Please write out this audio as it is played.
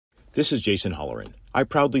This is Jason Holleran. I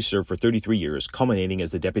proudly served for 33 years, culminating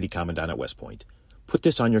as the Deputy Commandant at West Point. Put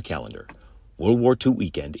this on your calendar. World War II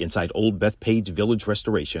weekend inside Old Bethpage Village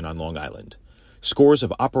Restoration on Long Island. Scores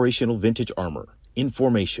of operational vintage armor, in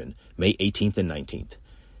formation, May 18th and 19th.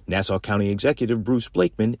 Nassau County Executive Bruce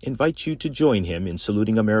Blakeman invites you to join him in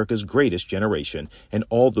saluting America's greatest generation and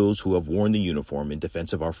all those who have worn the uniform in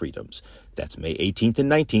defense of our freedoms. That's May 18th and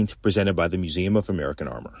 19th, presented by the Museum of American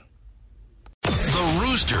Armor. The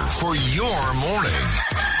Rooster for your morning.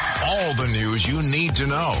 All the news you need to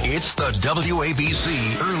know. It's the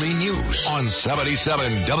WABC Early News on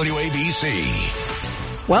 77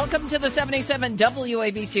 WABC. Welcome to the 77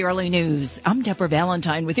 WABC Early News. I'm Deborah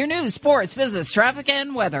Valentine with your news, sports, business, traffic,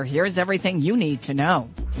 and weather. Here's everything you need to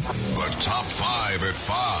know. The top 5 at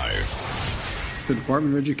 5. The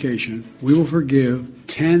Department of Education, we will forgive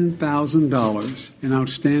 $10,000 in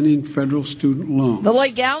outstanding federal student loans. The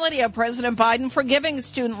legality of President Biden forgiving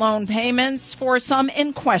student loan payments for some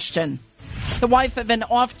in question. The wife of an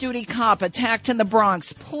off-duty cop attacked in the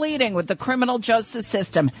Bronx, pleading with the criminal justice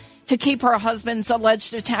system to keep her husband's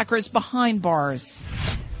alleged attackers behind bars.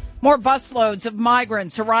 More busloads of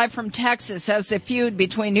migrants arrive from Texas as the feud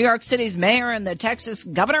between New York City's mayor and the Texas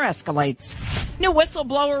governor escalates. New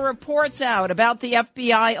whistleblower reports out about the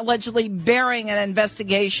FBI allegedly bearing an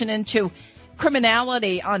investigation into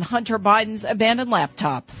criminality on Hunter Biden's abandoned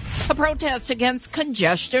laptop. A protest against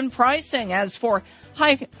congestion pricing as for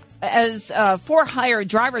hire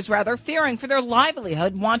drivers fearing for their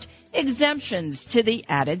livelihood want exemptions to the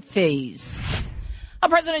added fees.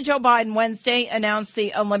 President Joe Biden Wednesday announced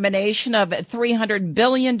the elimination of $300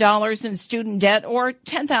 billion in student debt or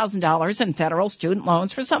 $10,000 in federal student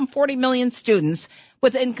loans for some 40 million students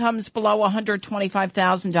with incomes below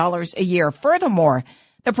 $125,000 a year. Furthermore,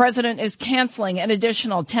 the president is canceling an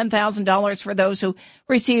additional $10,000 for those who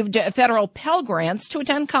received federal Pell Grants to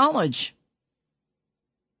attend college.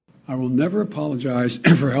 I will never apologize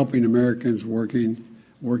for helping Americans, working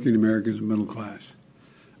Americans middle class.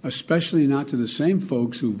 Especially not to the same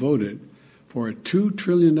folks who voted for a $2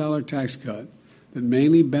 trillion tax cut that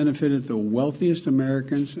mainly benefited the wealthiest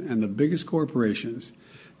Americans and the biggest corporations,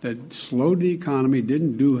 that slowed the economy,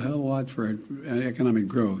 didn't do a hell of a lot for economic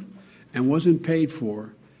growth, and wasn't paid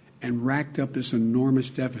for, and racked up this enormous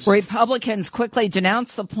deficit. Republicans quickly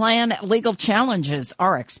denounced the plan. Legal challenges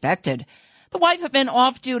are expected. The wife of an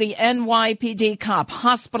off-duty NYPD cop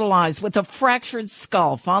hospitalized with a fractured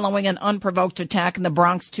skull following an unprovoked attack in the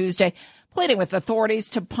Bronx Tuesday, pleading with authorities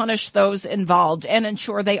to punish those involved and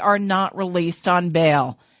ensure they are not released on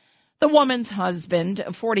bail. The woman's husband,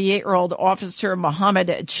 48-year-old Officer Mohammed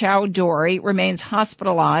Chowdhury, remains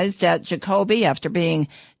hospitalized at Jacoby after being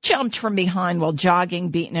jumped from behind while jogging,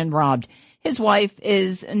 beaten, and robbed. His wife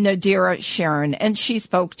is Nadira Sharon, and she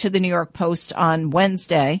spoke to the New York Post on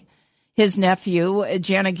Wednesday. His nephew,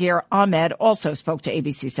 Janagir Ahmed, also spoke to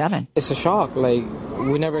ABC7. It's a shock.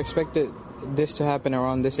 We never expected this to happen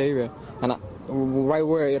around this area. And right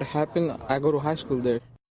where it happened, I go to high school there.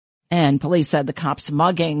 And police said the cop's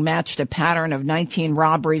mugging matched a pattern of 19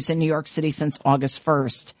 robberies in New York City since August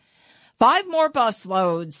 1st. 5 more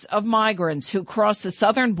busloads of migrants who crossed the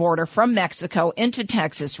southern border from Mexico into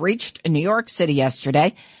Texas reached New York City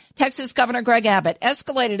yesterday. Texas Governor Greg Abbott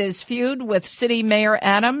escalated his feud with City Mayor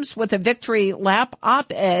Adams with a victory lap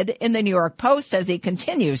op-ed in the New York Post as he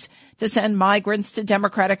continues to send migrants to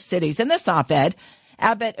Democratic cities. In this op-ed,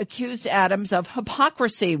 Abbott accused Adams of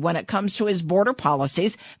hypocrisy when it comes to his border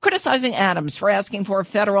policies, criticizing Adams for asking for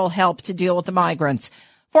federal help to deal with the migrants.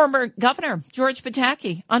 Former Governor George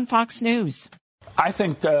Pataki on Fox News. I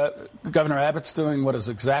think Governor Abbott's doing what is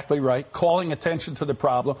exactly right, calling attention to the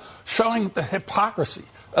problem, showing the hypocrisy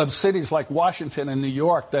of cities like Washington and New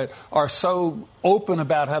York that are so open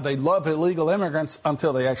about how they love illegal immigrants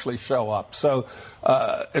until they actually show up. So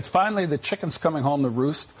it's finally the chickens coming home to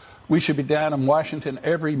roost. We should be down in Washington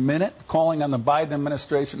every minute calling on the Biden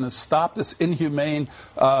administration to stop this inhumane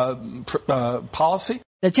policy.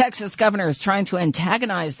 The Texas governor is trying to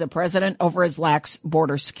antagonize the president over his lax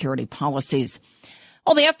border security policies.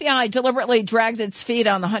 Well, the FBI deliberately dragged its feet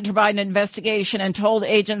on the Hunter Biden investigation and told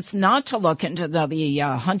agents not to look into the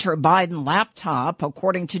Hunter Biden laptop,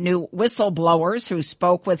 according to new whistleblowers who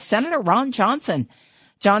spoke with Senator Ron Johnson.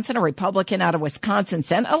 Johnson, a Republican out of Wisconsin,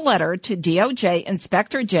 sent a letter to DOJ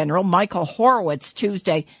Inspector General Michael Horowitz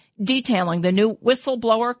Tuesday detailing the new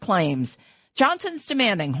whistleblower claims. Johnson's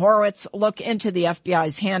demanding Horowitz look into the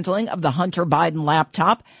FBI's handling of the Hunter Biden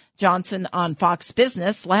laptop. Johnson on Fox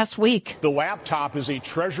Business last week. The laptop is a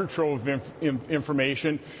treasure trove of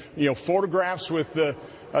information, photographs with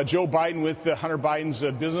Joe Biden with Hunter Biden's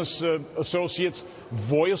business associates,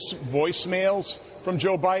 voicemails, from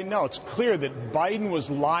Joe Biden? No, it's clear that Biden was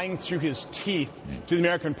lying through his teeth to the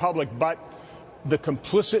American public, but the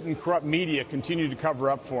complicit and corrupt media continue to cover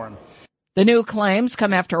up for him. The new claims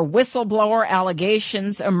come after whistleblower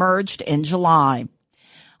allegations emerged in July.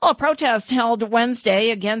 A protest held Wednesday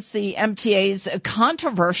against the MTA's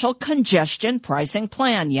controversial congestion pricing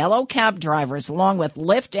plan. Yellow cab drivers, along with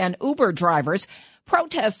Lyft and Uber drivers,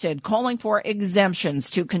 protested, calling for exemptions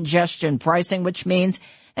to congestion pricing, which means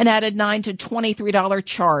an added $9 to $23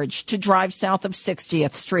 charge to drive south of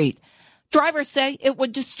 60th Street. Drivers say it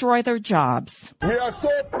would destroy their jobs. We are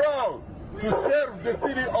so proud to serve the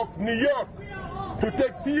city of New York, to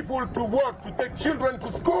take people to work, to take children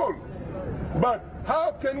to school. But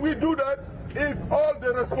how can we do that if all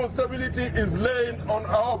the responsibility is laying on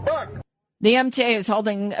our back? The MTA is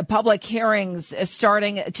holding public hearings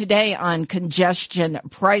starting today on congestion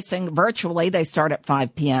pricing. Virtually, they start at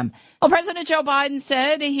 5 p.m. Well, President Joe Biden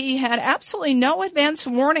said he had absolutely no advance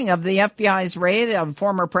warning of the FBI's raid of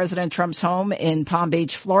former President Trump's home in Palm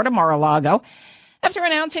Beach, Florida, Mar-a-Lago. After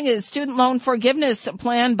announcing his student loan forgiveness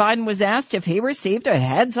plan, Biden was asked if he received a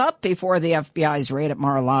heads up before the FBI's raid at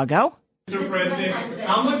Mar-a-Lago. Mr. President,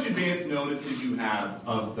 how much advance notice did you have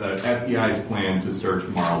of the FBI's plan to search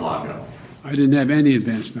Mar-a-Lago? I didn't have any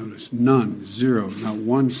advance notice. None. Zero. Not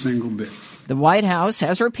one single bit. The White House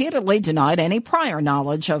has repeatedly denied any prior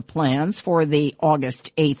knowledge of plans for the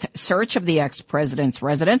August 8th search of the ex-president's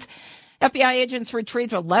residence. FBI agents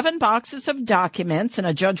retrieved 11 boxes of documents, and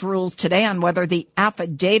a judge rules today on whether the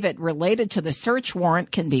affidavit related to the search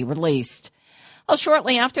warrant can be released. Well,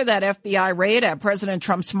 shortly after that FBI raid at President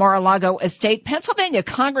Trump's Mar-a-Lago estate, Pennsylvania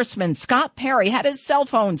Congressman Scott Perry had his cell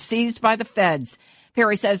phone seized by the feds.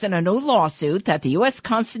 Perry says in a new lawsuit that the U.S.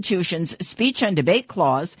 Constitution's speech and debate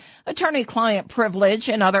clause, attorney-client privilege,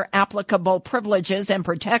 and other applicable privileges and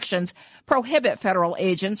protections prohibit federal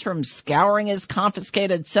agents from scouring his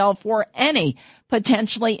confiscated cell for any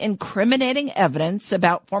potentially incriminating evidence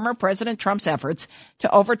about former President Trump's efforts to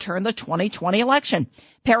overturn the 2020 election.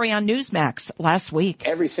 Perry on Newsmax last week.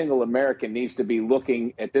 Every single American needs to be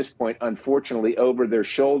looking at this point, unfortunately, over their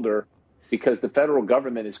shoulder, because the federal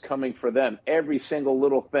government is coming for them. Every single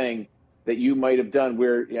little thing that you might have done,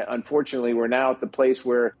 unfortunately, we're now at the place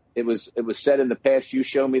where it was said in the past, you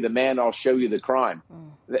show me the man, I'll show you the crime.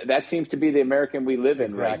 That seems to be the American we live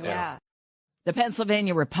in right now. Yeah. The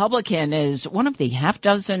Pennsylvania Republican is one of the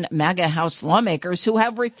half-dozen MAGA House lawmakers who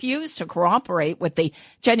have refused to cooperate with the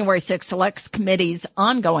January 6th Select Committee's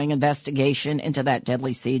ongoing investigation into that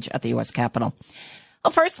deadly siege at the U.S. Capitol.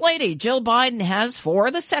 Well, First Lady Jill Biden has, for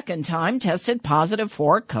the second time, tested positive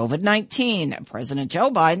for COVID-19. President Joe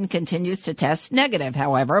Biden continues to test negative.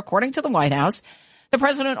 However, according to the White House, the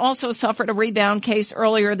president also suffered a rebound case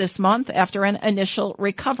earlier this month after an initial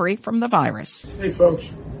recovery from the virus. Hey,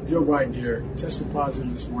 folks. Joe Biden here. Tested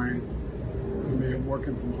positive this morning. Going to be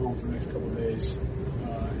working from home for the next couple of days.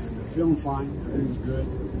 And feeling fine. Everything's good.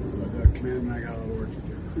 But Commander and I got a lot of work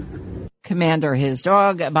to do. Commander, his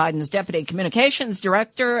dog, Biden's deputy communications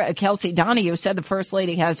director, Kelsey Donahue, said the First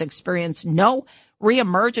Lady has experienced no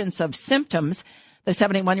reemergence of symptoms. The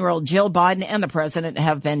 71-year-old Jill Biden and the president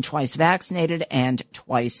have been twice vaccinated and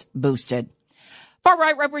twice boosted.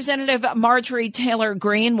 Far-right Representative Marjorie Taylor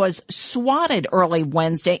Greene was swatted early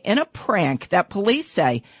Wednesday in a prank that police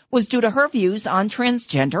say was due to her views on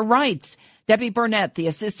transgender rights. Debbie Burnett, the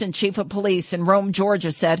assistant chief of police in Rome,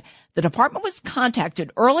 Georgia, said the department was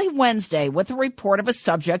contacted early Wednesday with a report of a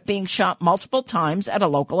subject being shot multiple times at a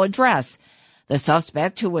local address. The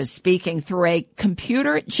suspect, who was speaking through a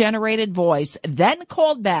computer-generated voice, then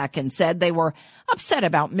called back and said they were upset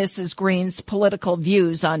about Mrs. Greene's political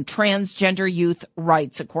views on transgender youth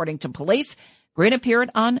rights. According to police, Greene appeared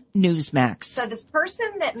on Newsmax. So this person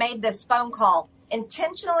that made this phone call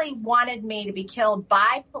intentionally wanted me to be killed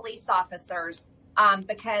by police officers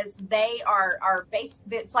because they are based,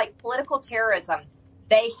 it's like political terrorism.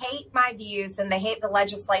 They hate my views and they hate the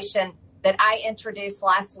legislation that I introduced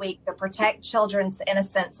last week, the Protect Children's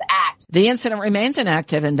Innocence Act. The incident remains an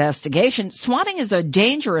active investigation. Swatting is a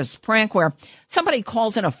dangerous prank where somebody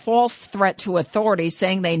calls in a false threat to authorities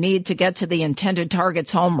saying they need to get to the intended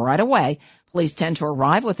target's home right away. Police tend to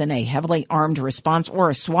arrive within a heavily armed response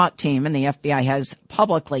or a SWAT team, and the FBI has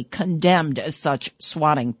publicly condemned such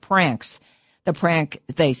swatting pranks. The prank,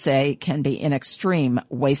 they say, can be an extreme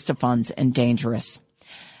waste of funds and dangerous.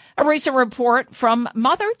 A recent report from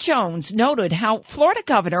Mother Jones noted how Florida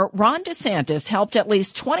Governor Ron DeSantis helped at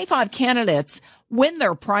least 25 candidates win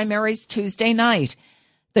their primaries Tuesday night.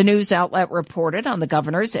 The news outlet reported on the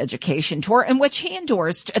governor's education tour in which he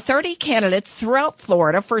endorsed 30 candidates throughout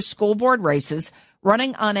Florida for school board races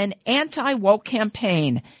running on an anti-woke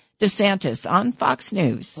campaign. DeSantis on Fox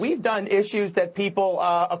News. We've done issues that people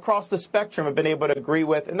across the spectrum have been able to agree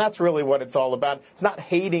with, and that's really what it's all about. It's not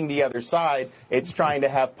hating the other side. It's trying to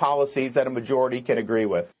have policies that a majority can agree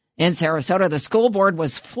with. In Sarasota, the school board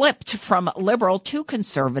was flipped from liberal to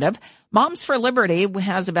conservative. Moms for Liberty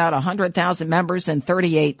has about 100,000 members in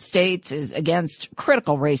 38 states, is against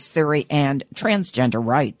critical race theory and transgender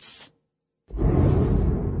rights.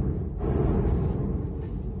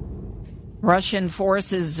 Russian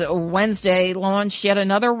forces Wednesday launched yet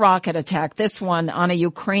another rocket attack, this one on a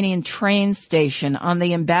Ukrainian train station on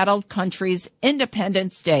the embattled country's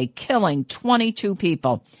Independence Day, killing 22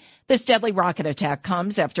 people. This deadly rocket attack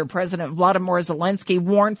comes after President Vladimir Zelensky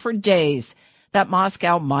warned for days that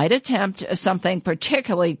Moscow might attempt something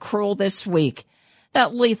particularly cruel this week.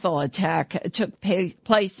 That lethal attack took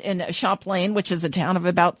place in Chaplin, which is a town of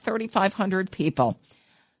about 3,500 people,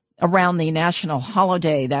 around the national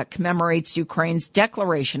holiday that commemorates Ukraine's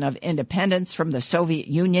declaration of independence from the Soviet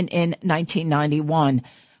Union in 1991.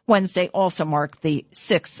 Wednesday also marked the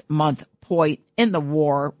 6-month point in the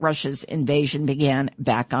war. Russia's invasion began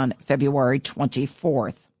back on February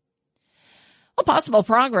 24th. A possible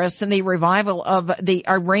progress in the revival of the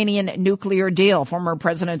Iranian nuclear deal. Former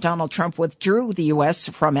President Donald Trump withdrew the U.S.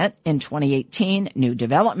 from it in 2018. New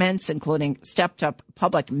developments, including stepped-up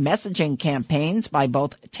public messaging campaigns by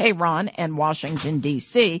both Tehran and Washington,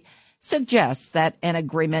 D.C., suggests that an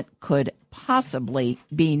agreement could possibly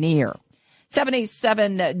be near.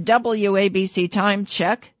 77 WABC time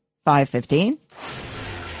check, 5:15.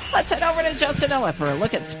 Let's head over to Justin Ellick for a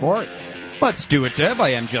look at sports. Let's do it, Deb. I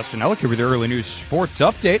am Justin Ellick here with the early news sports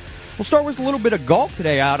update. We'll start with a little bit of golf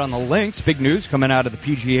today out on the links. Big news coming out of the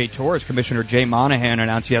PGA Tour as Commissioner Jay Monahan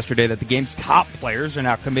announced yesterday that the game's top players are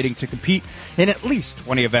now committing to compete in at least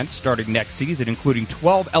 20 events starting next season, including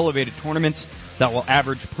 12 elevated tournaments that will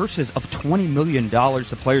average purses of $20 million.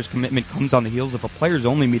 The players' commitment comes on the heels of a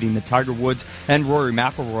players-only meeting that Tiger Woods and Rory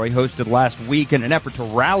McIlroy hosted last week in an effort to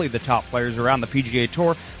rally the top players around the PGA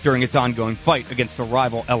Tour during its ongoing fight against the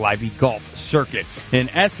rival LIV Golf circuit. In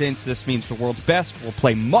essence, this means the world's best will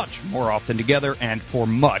play much more often together and for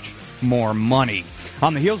much more money.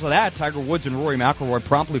 On the heels of that, Tiger Woods and Rory McIlroy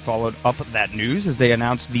promptly followed up that news as they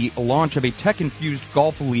announced the launch of a tech-infused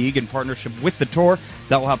golf league in partnership with the Tour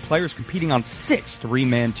that will have players competing on 6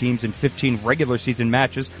 three-man teams in 15 regular season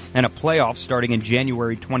matches and a playoff starting in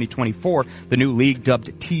January 2024. The new league, dubbed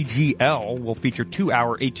TGL, will feature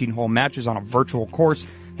 2-hour 18-hole matches on a virtual course.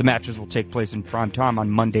 The matches will take place in prime time on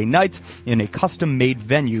Monday nights in a custom-made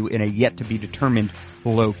venue in a yet-to-be-determined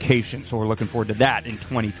location. So we're looking forward to that in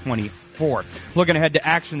 2024. Looking ahead to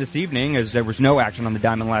action this evening, as there was no action on the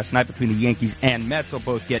diamond last night between the Yankees and Mets. They'll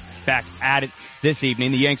both get back at it this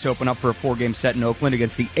evening. The Yanks open up for a 4-game set in Oakland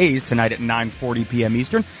against the A's tonight at 9:40 p.m.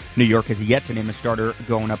 Eastern. New York has yet to name a starter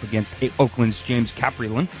going up against Oakland's James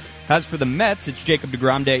Kaprielian. As for the Mets, it's Jacob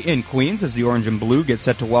deGrom Day in Queens as the Orange and Blue get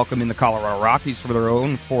set to welcome in the Colorado Rockies for their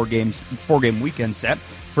own 4-game weekend set.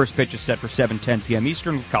 First pitch is set for 7:10 p.m.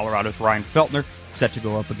 Eastern with Colorado's Ryan Feltner set to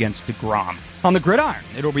go up against deGrom. On the gridiron,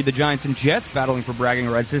 it'll be the Giants and Jets battling for bragging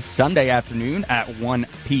rights this Sunday afternoon at 1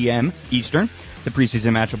 p.m. Eastern. The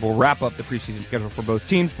preseason matchup will wrap up the preseason schedule for both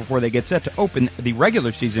teams before they get set to open the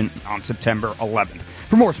regular season on September 11th.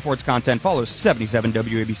 For more sports content, follow 77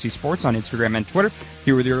 WABC Sports on Instagram and Twitter.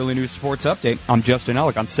 Here with the early news sports update, I'm Justin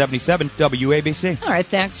Ellick on 77 WABC. All right,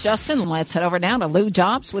 thanks, Justin. Let's head over now to Lou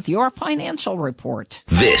Dobbs with your financial report.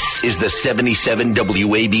 This is the 77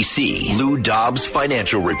 WABC Lou Dobbs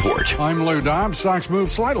Financial Report. I'm Lou Dobbs. Stocks move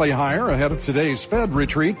slightly higher ahead of today's Fed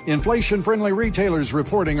retreat. Inflation-friendly retailers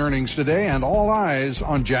reporting earnings today, and all eyes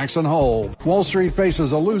on Jackson Hole. Wall Street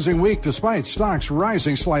faces a losing week despite stocks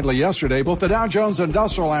rising slightly yesterday. Both the Dow Jones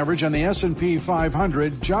Industrial Average and the S&P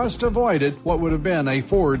 500 just avoided what would have been a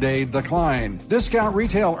 4-day decline. Discount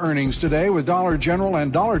retail earnings today with Dollar General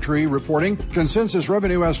and Dollar Tree reporting consensus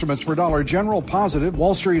revenue estimates for Dollar General positive.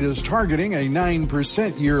 Wall Street is targeting a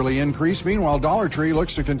 9% yearly increase. Meanwhile, Dollar Tree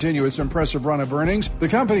looks to continue its impressive run of earnings. The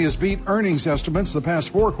company has beat earnings estimates the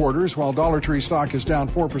past 4 quarters, while Dollar Tree stock is down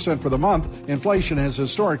 4% for the month. Inflation has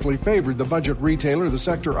historically favored the budget retailer, the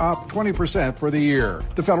sector up 20% for the year.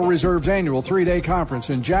 The Federal Reserve's annual 3-day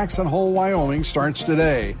conference in Jackson Hole, Wyoming starts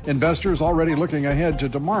today. Investors already looking ahead to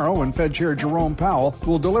tomorrow when Fed Chair Jerome Powell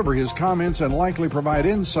will deliver his comments and likely provide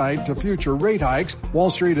insight to future rate hikes.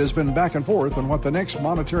 Wall Street has been back and forth on what the next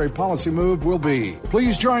monetary policy move will be.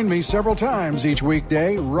 Please join me several times each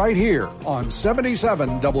weekday right here on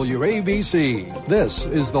 77 WABC. This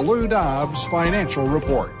is the Lou Dobbs Financial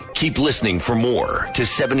Report. Keep listening for more to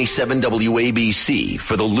 77 WABC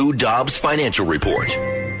for the Lou Dobbs Financial Report.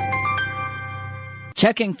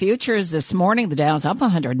 Checking futures this morning, the Dow's up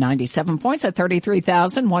 197 points at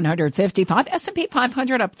 33,155. S&P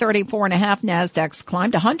 500 up 34.5. Nasdaq's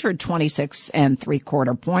climbed 126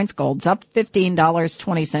 3/4 points. Gold's up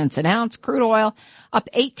 $15.20 an ounce. Crude oil up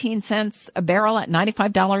 18 cents a barrel at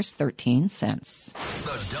 $95.13.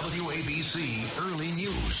 The WABC Early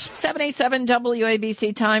News. 77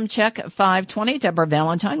 WABC time check at 5:20. Deborah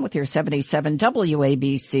Valentine with your 77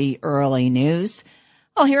 WABC Early News.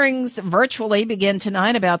 Well, hearings virtually begin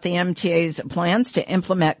tonight about the MTA's plans to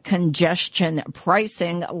implement congestion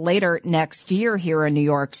pricing later next year here in New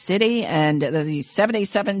York City. And the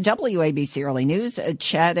 77 WABC Early News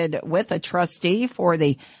chatted with a trustee for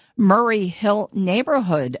the Murray Hill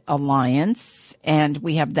Neighborhood Alliance, and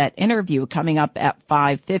we have that interview coming up at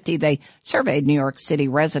 5:50. They surveyed New York City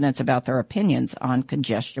residents about their opinions on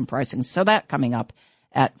congestion pricing, so that coming up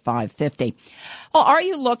at 5:50. Well, are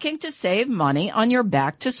you looking to save money on your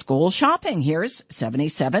back-to-school shopping? Here's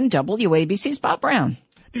 77 WABC's Bob Brown.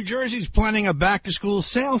 New Jersey's planning a back-to-school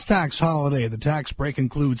sales tax holiday. The tax break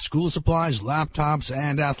includes school supplies, laptops,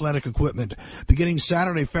 and athletic equipment. Beginning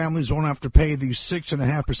Saturday, families won't have to pay the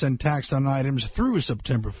 6.5% tax on items through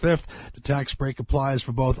September 5th. The tax break applies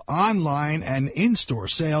for both online and in-store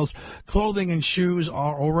sales. Clothing and shoes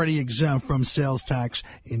are already exempt from sales tax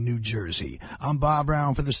in New Jersey. I'm Bob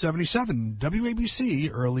Brown for the 77 WABC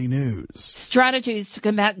Early News. Strategies to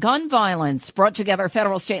combat gun violence brought together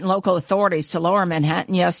federal, state, and local authorities to lower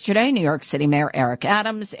Manhattan yesterday. New York City Mayor Eric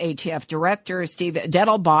Adams, ATF Director Steve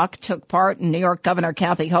Dettelbach took part in New York Governor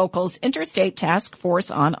Kathy Hochul's Interstate Task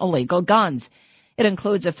Force on Illegal Guns. It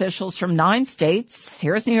includes officials from 9 states.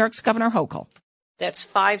 Here's New York's Governor Hochul. That's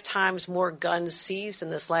 5 times more guns seized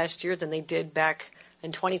in this last year than they did back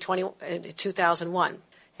in 2001,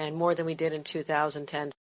 and more than we did in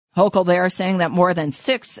 2010. Hochul there saying that more than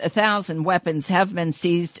 6,000 weapons have been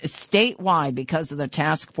seized statewide because of the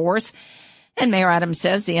task force. And Mayor Adams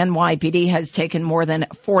says the NYPD has taken more than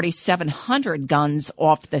 4,700 guns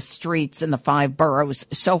off the streets in the 5 boroughs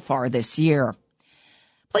so far this year.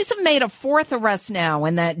 Police have made a 4th arrest now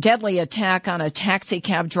in that deadly attack on a taxi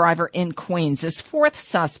cab driver in Queens. This 4th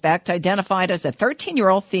suspect, identified as a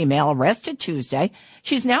 13-year-old female, arrested Tuesday.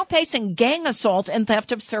 She's now facing gang assault and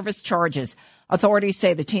theft of service charges. Authorities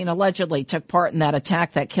say the teen allegedly took part in that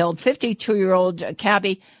attack that killed 52-year-old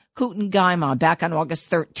cabbie Kutin Gaima back on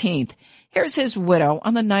August 13th. Here's his widow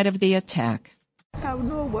on the night of the attack. I have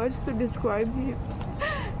no words to describe him.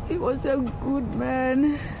 He was a good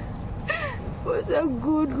man. He was a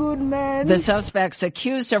good man. The suspects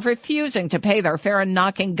accused of refusing to pay their fare and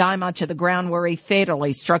knocking Gaima to the ground where he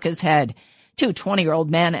fatally struck his head. 2 20-year-old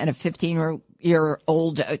men and a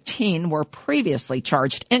 15-year-old teen were previously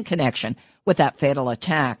charged in connection with that fatal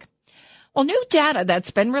attack. Well, new data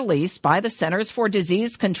that's been released by the Centers for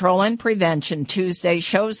Disease Control and Prevention Tuesday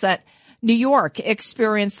shows that New York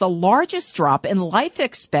experienced the largest drop in life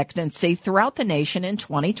expectancy throughout the nation in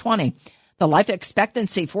 2020. The life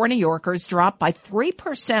expectancy for New Yorkers dropped by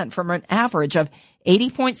 3% from an average of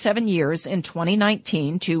 80.7 years in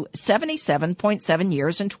 2019 to 77.7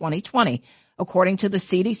 years in 2020, according to the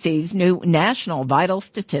CDC's new National Vital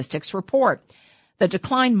Statistics report. The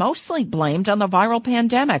decline mostly blamed on the viral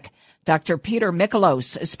pandemic. Dr. Peter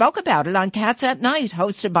Mikolos spoke about it on Cats at Night,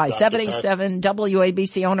 hosted by 77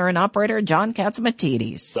 WABC owner and operator John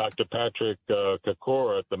Catsimatidis. Dr. Patrick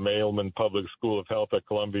Kakora at the Mailman Public School of Health at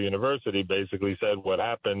Columbia University basically said what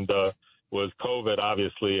happened was COVID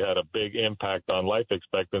obviously had a big impact on life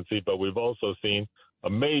expectancy, but we've also seen a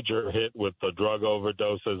major hit with the drug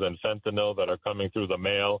overdoses and fentanyl that are coming through the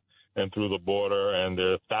mail and through the border, and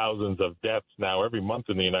there are thousands of deaths now every month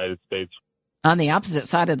in the United States. On the opposite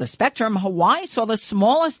side of the spectrum, Hawaii saw the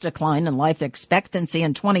smallest decline in life expectancy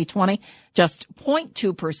in 2020, just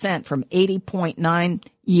 0.2% from 80.9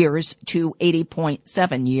 years to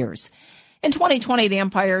 80.7 years. In 2020, the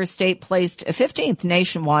Empire State placed 15th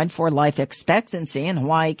nationwide for life expectancy, and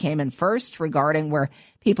Hawaii came in first regarding where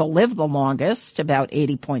people live the longest, about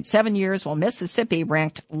 80.7 years, while Mississippi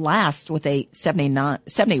ranked last with a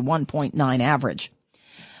 71.9 average.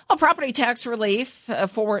 Well, property tax relief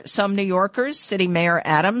for some New Yorkers. City Mayor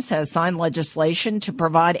Adams has signed legislation to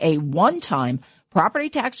provide a one-time property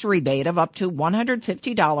tax rebate of up to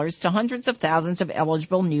 $150 to hundreds of thousands of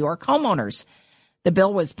eligible New York homeowners. The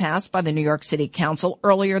bill was passed by the New York City Council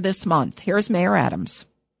earlier this month. Here's Mayor Adams.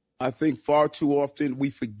 I think far too often we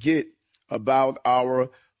forget about our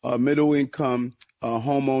middle-income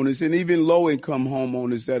homeowners and even low-income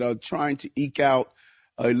homeowners that are trying to eke out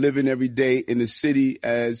living every day in the city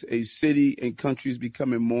as a city and country is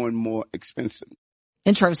becoming more and more expensive.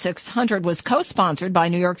 Intro 600 was co-sponsored by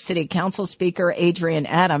New York City Council Speaker Adrienne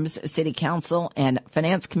Adams, City Council and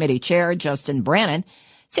Finance Committee Chair Justin Brannan,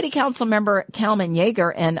 City Council member Kalman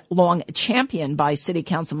Yeager, and long championed by City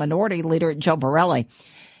Council Minority Leader Joe Borelli.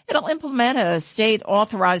 It'll implement a state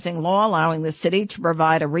authorizing law allowing the city to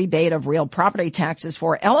provide a rebate of real property taxes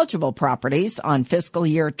for eligible properties on fiscal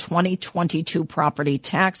year 2022 property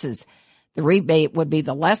taxes. The rebate would be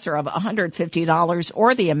the lesser of $150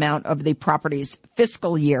 or the amount of the property's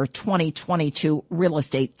fiscal year 2022 real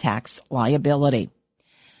estate tax liability.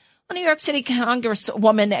 New York City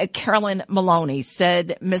Congresswoman Carolyn Maloney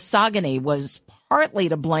said misogyny was partly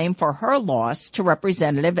to blame for her loss to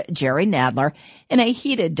Representative Jerry Nadler in a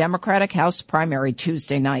heated Democratic House primary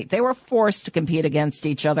Tuesday night. They were forced to compete against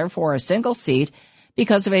each other for a single seat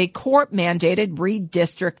because of a court-mandated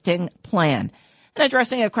redistricting plan. And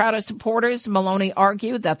addressing a crowd of supporters, Maloney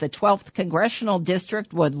argued that the 12th Congressional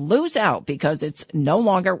District would lose out because it's no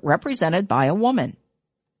longer represented by a woman.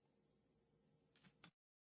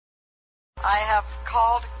 I have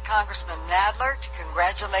called Congressman Nadler to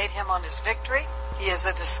congratulate him on his victory. He is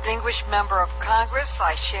a distinguished member of Congress.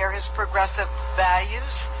 I share his progressive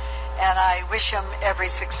values, and I wish him every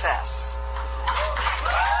success.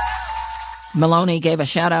 Maloney gave a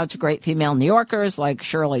shout-out to great female New Yorkers like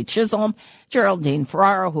Shirley Chisholm, Geraldine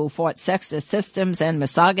Ferraro, who fought sexist systems and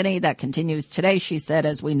misogyny that continues today, she said,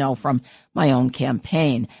 as we know from my own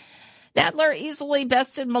campaign. Nadler easily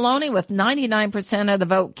bested Maloney with 99% of the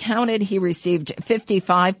vote counted. He received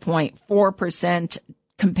 55.4%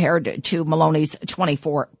 compared to Maloney's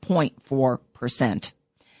 24.4%.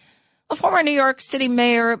 A former New York City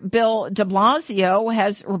Mayor Bill de Blasio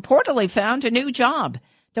has reportedly found a new job.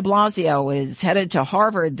 De Blasio is headed to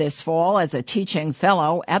Harvard this fall as a teaching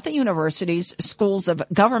fellow at the university's Schools of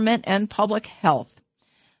Government and Public Health.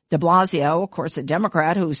 De Blasio, of course, a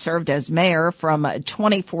Democrat who served as mayor from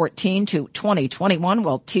 2014 to 2021,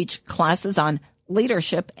 will teach classes on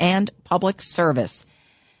leadership and public service.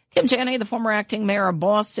 Kim Janney, the former acting mayor of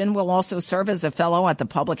Boston, will also serve as a fellow at the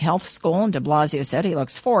Public Health School, and de Blasio said he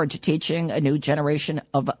looks forward to teaching a new generation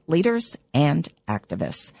of leaders and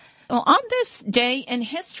activists. Well, on this day in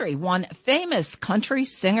history, one famous country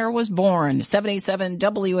singer was born. 77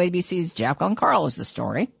 WABC's Jacqueline Carl is the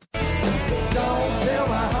story.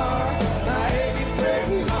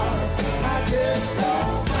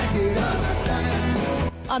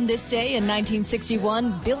 On this day in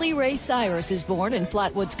 1961, Billy Ray Cyrus is born in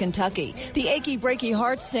Flatwoods, Kentucky. The Achy Breaky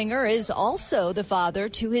Heart singer is also the father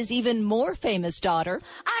to his even more famous daughter.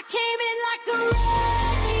 I came in like a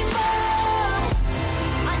wrecking ball.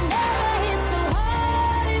 I never hit so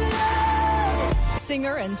hard in love.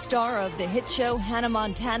 Singer and star of the hit show Hannah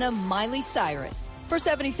Montana, Miley Cyrus. For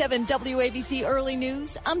 77 WABC Early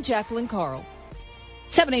News, I'm Jacqueline Carl.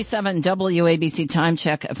 77 WABC time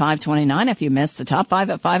check at 5:29. If you missed the top 5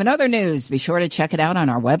 at 5 and other news, be sure to check it out on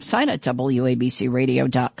our website at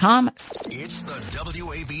WABCradio.com. It's the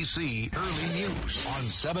WABC Early News on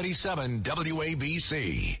 77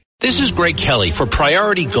 WABC. This is Greg Kelly for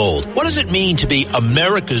Priority Gold. What does it mean to be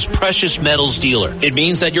America's precious metals dealer? It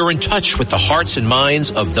means that you're in touch with the hearts and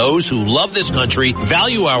minds of those who love this country,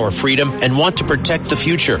 value our freedom, and want to protect the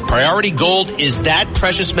future. Priority Gold is that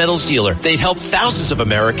precious metals dealer. They've helped thousands of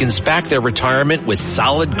Americans back their retirement with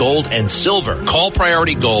solid gold and silver. Call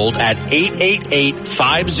Priority Gold at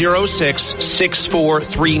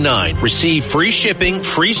 888-506-6439. Receive free shipping,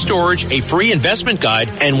 free storage, a free investment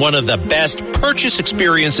guide, and one of the best purchase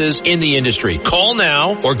experiences in the industry. Call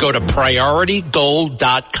now or go to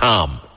PriorityGold.com.